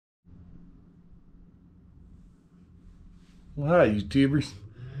Hi, YouTubers.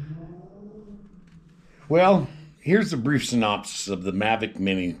 Well, here's a brief synopsis of the Mavic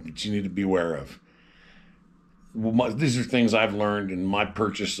Mini that you need to be aware of. These are things I've learned in my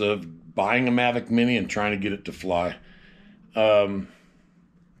purchase of buying a Mavic Mini and trying to get it to fly. There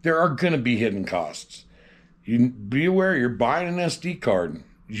are going to be hidden costs. You be aware you're buying an SD card.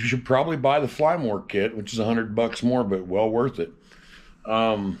 You should probably buy the Fly More kit, which is $100 more, but well worth it.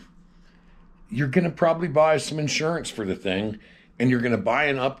 You're going to probably buy some insurance for the thing, and you're going to buy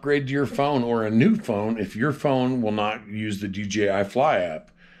an upgrade to your phone or a new phone if your phone will not use the DJI Fly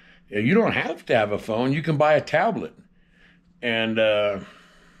app. You don't have to have a phone. You can buy a tablet. And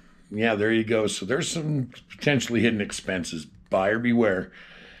yeah, there you go. So there's some potentially hidden expenses. Buyer beware.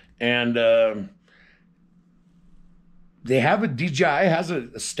 And they have DJI has a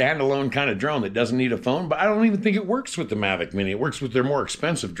standalone kind of drone that doesn't need a phone, but I don't even think it works with the Mavic Mini. It works with their more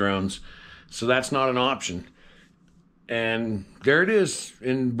expensive drones. So that's not an option. And there it is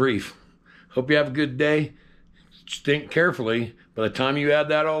in brief. Hope you have a good day. Just think carefully. By the time you add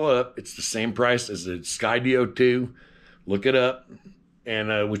that all up, it's the same price as the Skydio 2. Look it up,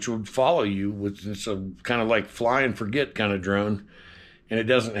 and which would follow you. It's a kind of like fly and forget kind of drone, and it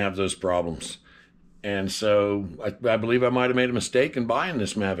doesn't have those problems. And so I believe I might have made a mistake in buying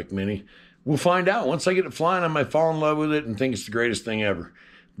this Mavic Mini. We'll find out. Once I get it flying, I might fall in love with it and think it's the greatest thing ever.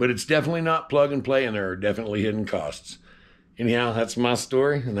 But it's definitely not plug and play, and there are definitely hidden costs. Anyhow, that's my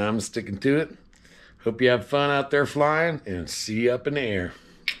story, and I'm sticking to it. Hope you have fun out there flying, and see you up in the air.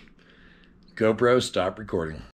 GoPro, stop recording.